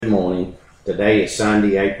Good morning. Today is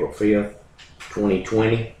Sunday, April 5th,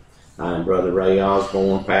 2020. I'm Brother Ray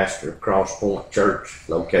Osborne, pastor of Cross Point Church,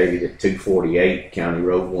 located at 248 County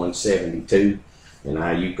Road 172 in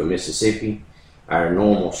Iuka, Mississippi. Our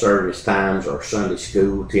normal service times are Sunday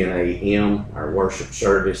school 10 a.m., our worship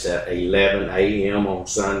service at 11 a.m. on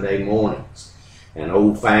Sunday mornings, an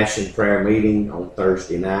old-fashioned prayer meeting on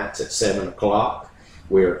Thursday nights at 7 o'clock.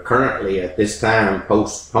 We are currently at this time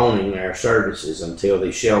postponing our services until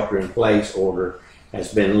the shelter-in-place order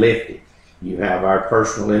has been lifted. You have our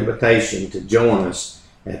personal invitation to join us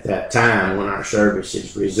at that time when our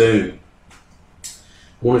services resume. I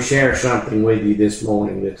want to share something with you this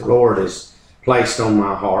morning that the Lord has placed on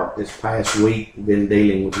my heart this past week, been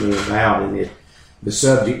dealing with me about, and the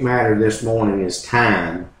subject matter this morning is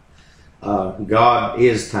time. God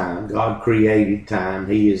is time. God created time.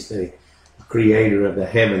 He is the creator of the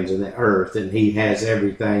heavens and the earth, and he has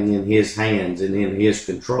everything in his hands and in his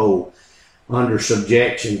control, under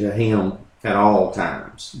subjection to him at all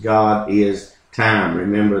times. God is time.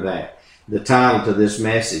 Remember that. The title to this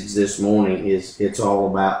message this morning is It's All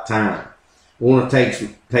About Time. I want to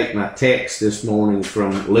take my text this morning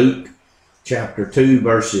from Luke chapter 2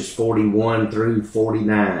 verses 41 through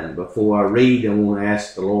 49. Before I read, I want to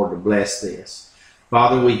ask the Lord to bless this.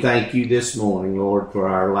 Father, we thank you this morning, Lord, for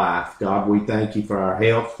our life. God, we thank you for our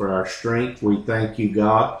health, for our strength. We thank you,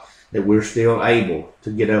 God, that we're still able to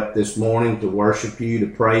get up this morning to worship you, to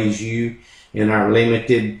praise you in our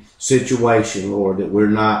limited situation, Lord,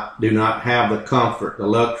 that do not have the comfort, the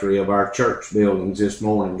luxury of our church buildings this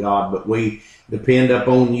morning, God, but we depend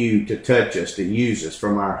upon you to touch us, to use us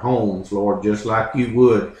from our homes, Lord, just like you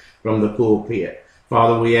would from the pulpit.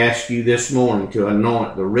 Father, we ask you this morning to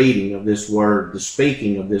anoint the reading of this word, the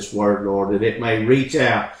speaking of this word, Lord, that it may reach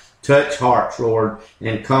out, touch hearts, Lord,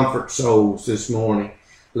 and comfort souls this morning.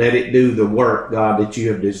 Let it do the work, God, that you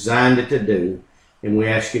have designed it to do. And we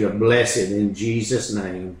ask you to bless it in Jesus'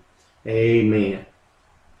 name. Amen.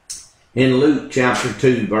 In Luke chapter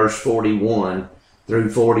 2, verse 41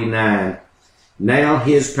 through 49, now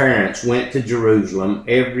his parents went to Jerusalem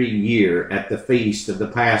every year at the feast of the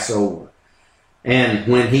Passover.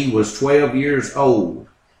 And when he was 12 years old,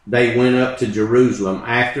 they went up to Jerusalem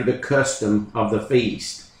after the custom of the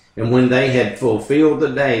feast. And when they had fulfilled the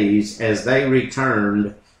days, as they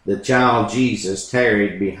returned, the child Jesus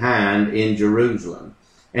tarried behind in Jerusalem.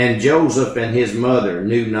 And Joseph and his mother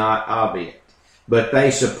knew not of it. But they,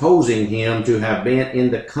 supposing him to have been in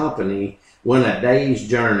the company, went a day's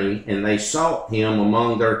journey, and they sought him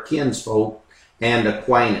among their kinsfolk and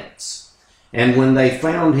acquaintance. And when they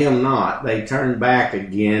found him not, they turned back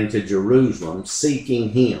again to Jerusalem, seeking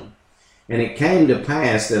him. And it came to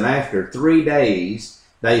pass that after 3 days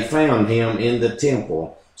they found him in the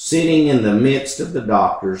temple, sitting in the midst of the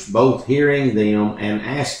doctors, both hearing them and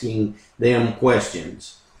asking them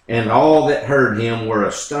questions. And all that heard him were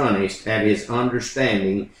astonished at his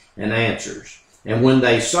understanding and answers. And when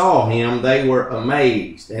they saw him, they were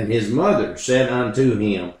amazed. And his mother said unto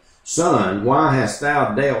him, Son, why hast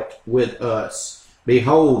thou dealt with us?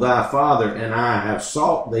 Behold, thy father and I have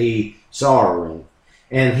sought thee sorrowing.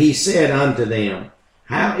 And he said unto them,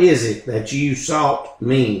 How is it that you sought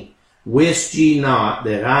me? Wist ye not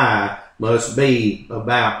that I must be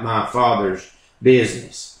about my Father's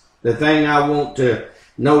business? The thing I want to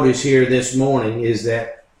notice here this morning is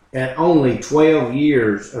that at only 12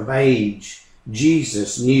 years of age,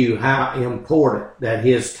 Jesus knew how important that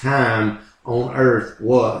his time on earth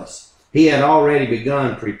was. He had already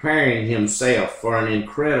begun preparing himself for an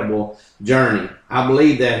incredible journey. I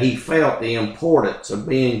believe that he felt the importance of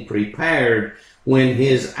being prepared when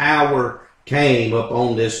his hour came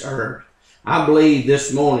upon this earth. I believe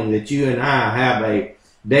this morning that you and I have a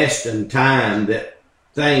destined time, that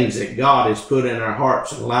things that God has put in our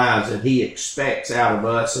hearts and lives that he expects out of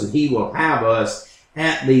us, and he will have us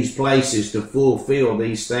at these places to fulfill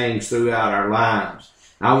these things throughout our lives.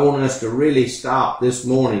 I want us to really stop this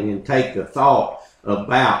morning and take the thought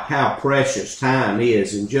about how precious time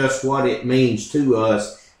is and just what it means to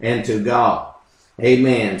us and to God.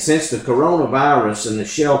 Amen. Since the coronavirus and the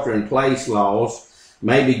shelter-in-place laws,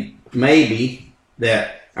 maybe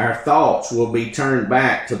that our thoughts will be turned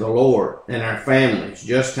back to the Lord and our families,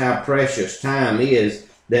 just how precious time is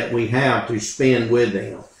that we have to spend with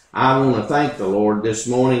them. I want to thank the Lord this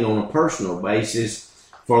morning on a personal basis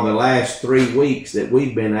for the last 3 weeks that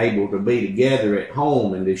we've been able to be together at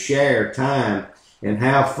home and to share time and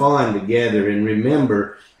have fun together, and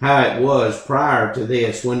remember how it was prior to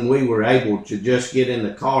this when we were able to just get in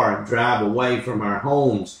the car and drive away from our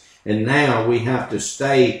homes, and now we have to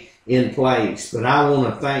stay in place. But I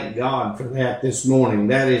want to thank God for that this morning.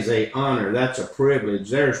 That is an honor. That's a privilege.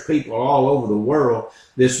 There's people all over the world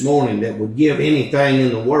this morning that would give anything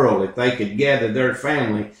in the world if they could gather their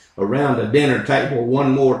family around a dinner table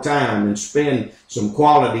one more time and spend some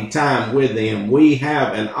quality time with them. We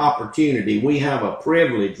have an opportunity. We have a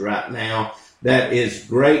privilege right now that is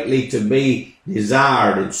greatly to be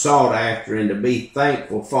desired and sought after and to be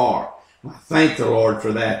thankful for. I thank the Lord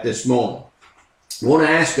for that this morning. I want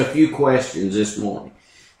to ask a few questions this morning.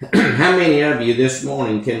 How many of you this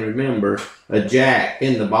morning can remember a Jack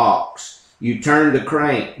in the Box? You turn the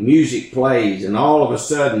crank, music plays, and all of a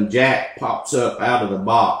sudden Jack pops up out of the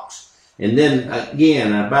box. And then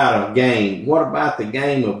again about a game. What about the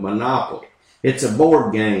game of Monopoly? It's a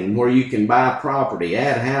board game where you can buy property,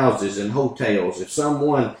 add houses and hotels. If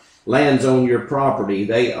someone lands on your property,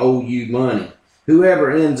 they owe you money.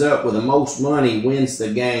 Whoever ends up with the most money wins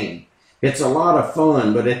the game. It's a lot of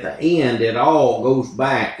fun, but at the end, it all goes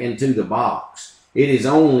back into the box. It is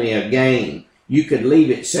only a game. You could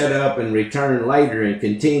leave it set up and return later and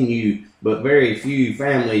continue, but very few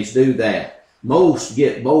families do that. Most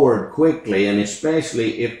get bored quickly, and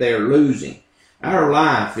especially if they're losing. Our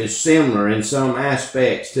life is similar in some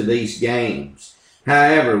aspects to these games.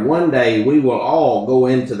 However, one day we will all go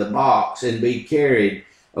into the box and be carried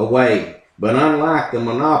away. But unlike the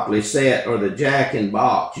Monopoly set or the Jack in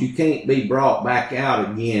Box, you can't be brought back out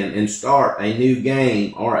again and start a new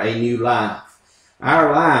game or a new life.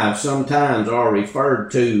 Our lives sometimes are referred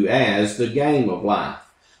to as the game of life.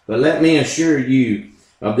 But let me assure you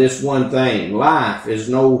of this one thing. Life is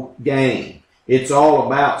no game. It's all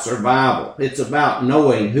about survival. It's about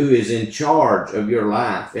knowing who is in charge of your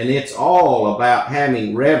life. And it's all about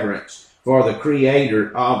having reverence for the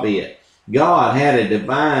creator of it. God had a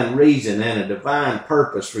divine reason and a divine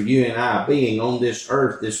purpose for you and I being on this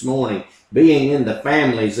earth this morning, being in the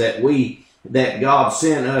families that God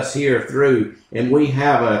sent us here through, and we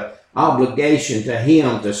have an obligation to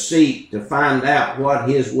Him to seek, to find out what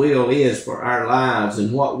His will is for our lives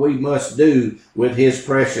and what we must do with His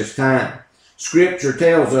precious time. Scripture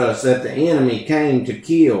tells us that the enemy came to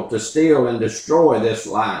kill, to steal, and destroy this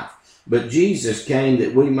life. But Jesus came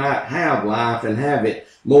that we might have life and have it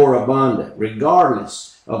more abundant.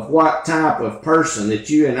 Regardless of what type of person that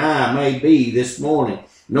you and I may be this morning,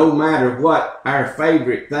 no matter what our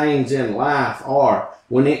favorite things in life are,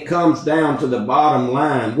 when it comes down to the bottom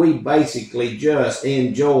line, we basically just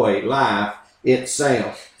enjoy life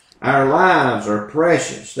itself. Our lives are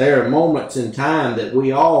precious. There are moments in time that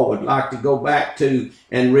we all would like to go back to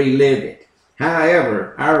and relive it.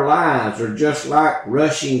 However, our lives are just like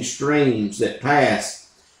rushing streams that pass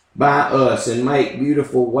by us and make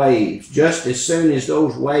beautiful waves. Just as soon as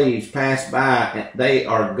those waves pass by, they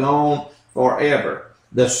are gone forever.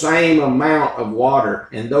 The same amount of water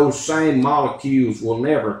and those same molecules will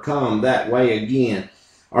never come that way again.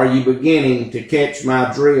 Are you beginning to catch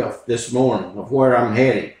my drift this morning of where I'm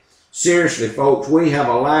heading? Seriously, folks, we have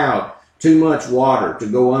allowed too much water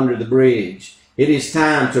to go under the bridge. It is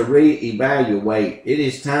time to reevaluate. It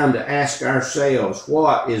is time to ask ourselves,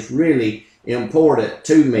 what is really important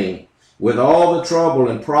to me? With all the trouble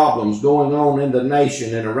and problems going on in the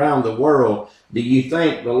nation and around the world, do you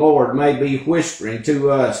think the Lord may be whispering to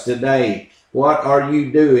us today, what are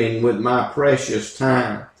you doing with my precious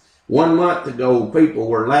time? 1 month ago, people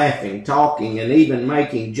were laughing, talking, and even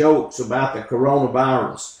making jokes about the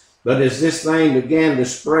coronavirus. But as this thing began to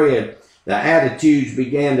spread, the attitudes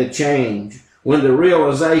began to change. When the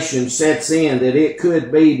realization sets in that it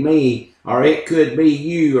could be me, or it could be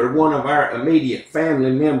you, or one of our immediate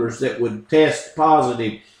family members that would test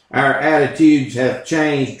positive, our attitudes have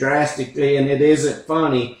changed drastically, and it isn't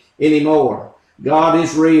funny anymore. God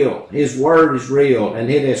is real. His word is real,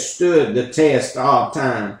 and it has stood the test of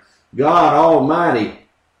time. God Almighty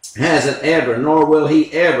hasn't ever, nor will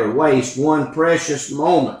He ever waste one precious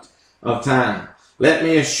moment of time. Let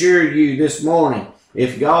me assure you this morning,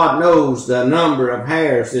 if God knows the number of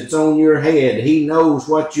hairs that's on your head, He knows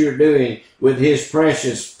what you're doing with His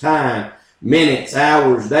precious time, minutes,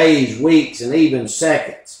 hours, days, weeks, and even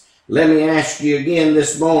seconds. Let me ask you again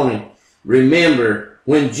this morning, remember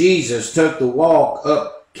when Jesus took the walk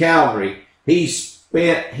up Calvary, He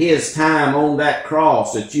spent His time on that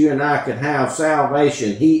cross that you and I could have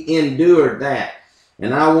salvation. He endured that.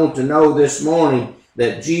 And I want to know this morning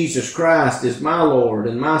that Jesus Christ is my Lord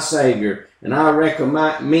and my Savior. And I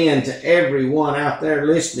recommend to everyone out there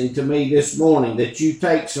listening to me this morning that you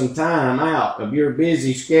take some time out of your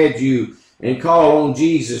busy schedule and call on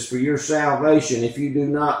Jesus for your salvation if you do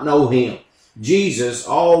not know Him. Jesus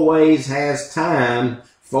always has time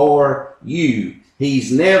for you.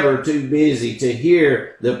 He's never too busy to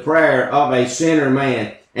hear the prayer of a sinner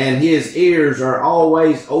man, and his ears are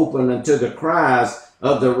always open unto the cries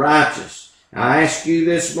of the righteous. I ask you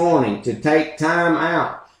this morning to take time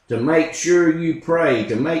out to make sure you pray,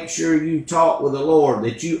 to make sure you talk with the Lord,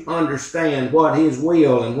 that you understand what His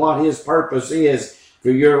will and what His purpose is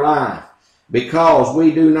for your life. Because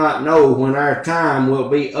we do not know when our time will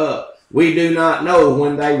be up. We do not know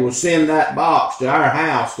when they will send that box to our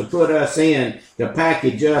house to put us in, to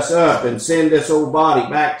package us up and send this old body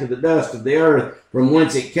back to the dust of the earth from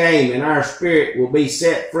whence it came, and our spirit will be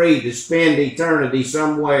set free to spend eternity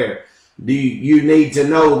somewhere. Do you need to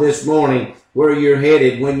know this morning where you're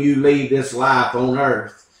headed when you leave this life on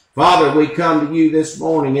earth? Father, we come to you this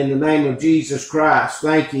morning in the name of Jesus Christ,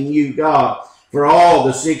 thanking you, God, for all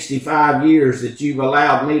the 65 years that you've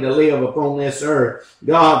allowed me to live upon this earth.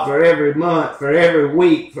 God, for every month, for every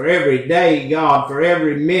week, for every day, God, for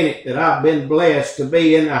every minute that I've been blessed to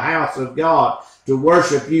be in the house of God, to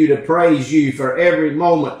worship you, to praise you, for every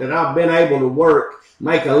moment that I've been able to work,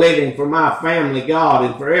 make a living for my family, God,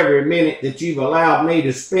 and for every minute that you've allowed me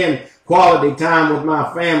to spend quality time with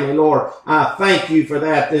my family, Lord. I thank you for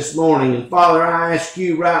that this morning. And Father, I ask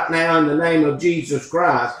you right now in the name of Jesus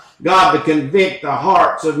Christ, God, to convict the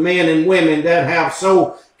hearts of men and women that have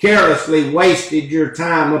so carelessly wasted your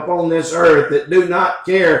time upon this earth, that do not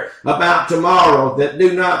care about tomorrow, that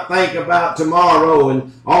do not think about tomorrow,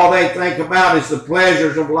 and all they think about is the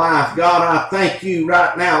pleasures of life. God, I thank you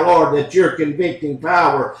right now, Lord, that your convicting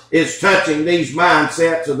power is touching these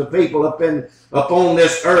mindsets of the people upon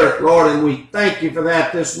this earth, Lord, and we thank you for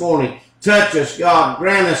that this morning. Touch us, God.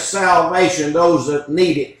 Grant us salvation, those that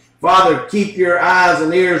need it. Father, keep your eyes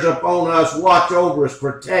and ears upon us, watch over us,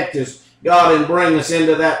 protect us, God, and bring us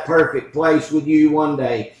into that perfect place with you one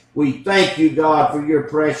day. We thank you, God, for your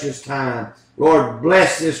precious time. Lord,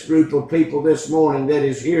 bless this group of people this morning that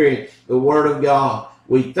is hearing the word of God.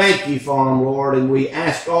 We thank you for them, Lord, and we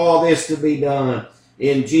ask all this to be done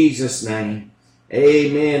in Jesus' name.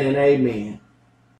 Amen and amen.